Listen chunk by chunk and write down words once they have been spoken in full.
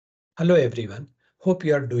Hello everyone, hope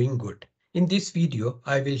you are doing good. In this video,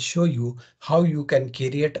 I will show you how you can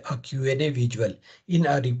create a Q&A visual in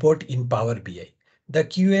a report in Power BI. The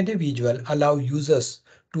Q&A visual allows users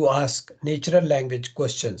to ask natural language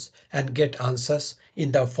questions and get answers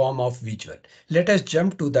in the form of visual. Let us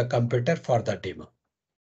jump to the computer for the demo.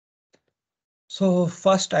 So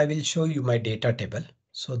first I will show you my data table.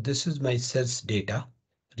 So this is my sales data,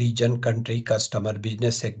 region, country, customer,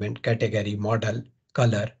 business segment, category, model,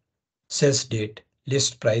 color, sales date,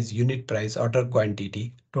 list price, unit price, order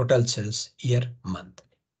quantity, total sales, year, month.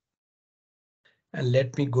 And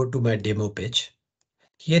let me go to my demo page.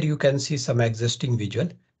 Here you can see some existing visual,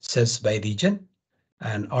 sales by region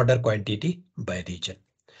and order quantity by region.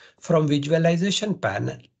 From visualization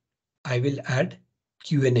panel, I will add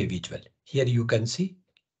Q&A visual. Here you can see.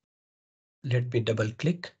 Let me double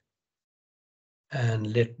click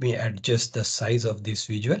and let me adjust the size of this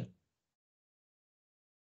visual.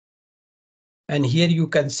 And here you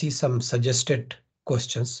can see some suggested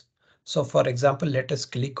questions. So for example, let us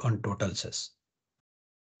click on total sales.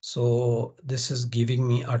 So this is giving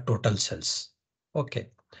me a total sales. OK,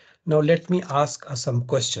 now let me ask some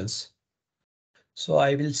questions. So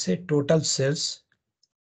I will say total sales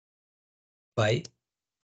by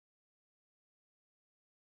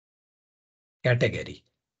category.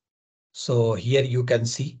 So here you can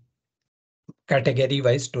see category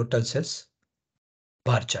wise total sales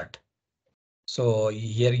bar chart. So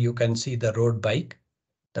here you can see the road bike,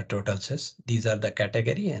 the total sales. These are the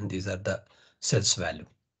category and these are the sales value.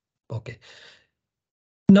 OK.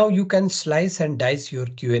 Now you can slice and dice your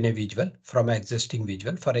Q&A visual from existing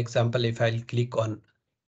visual. For example, if I'll click on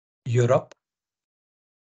Europe.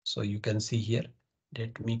 So you can see here,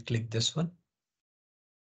 let me click this one,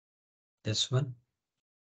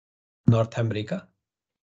 North America.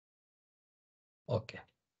 OK.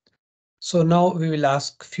 So now we will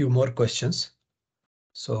ask few more questions.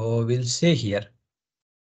 So we'll say here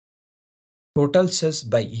total sales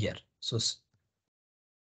by year. So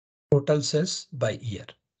total sales by year.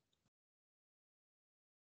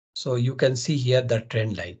 So you can see here the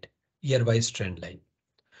trend line, year-wise trend line.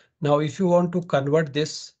 Now, if you want to convert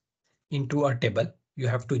this into a table, you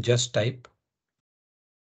have to just type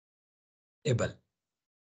table.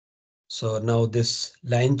 So now this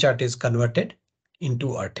line chart is converted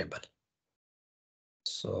into a table.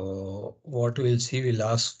 So what we'll see, we'll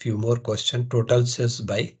ask few more questions. Total sales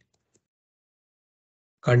by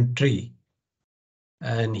country.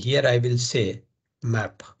 And here I will say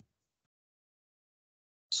map.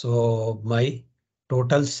 So my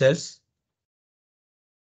total sales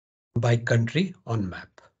by country on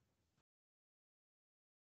map.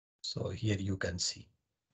 So here you can see.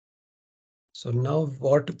 So now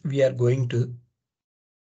what we are going to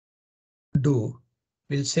do,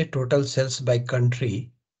 we'll say total sales by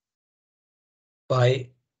country, by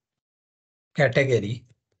category.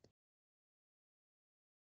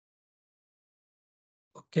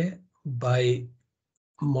 OK, by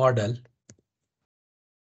model,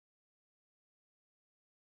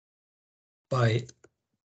 by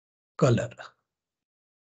color.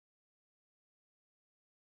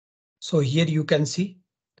 So here you can see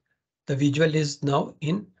the visual is now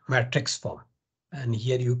in matrix form. And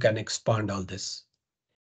here you can expand all this.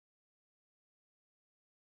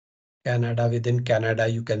 Canada, within Canada,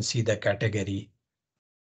 you can see the category.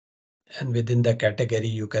 And within the category,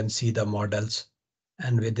 you can see the models.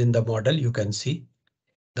 And within the model, you can see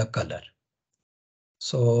the color.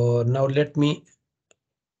 So now let me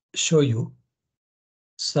show you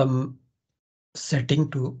some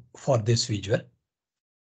setting for this visual.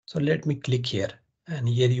 So let me click here. And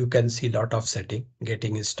here you can see a lot of setting,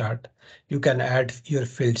 getting start. You can add your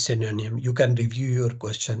field synonym. You can review your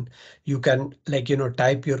question. You can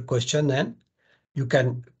type your question and you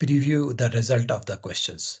can preview the result of the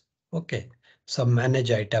questions. OK, some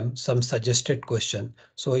manage item, some suggested question.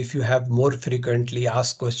 So if you have more frequently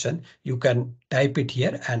asked question, you can type it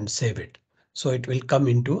here and save it. So it will come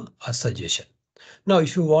into a suggestion. Now,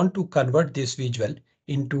 if you want to convert this visual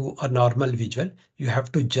into a normal visual, you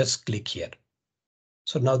have to just click here.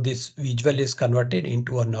 So now this visual is converted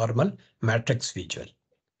into a normal matrix visual.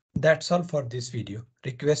 That's all for this video.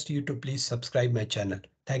 Request you to please subscribe my channel.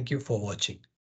 Thank you for watching.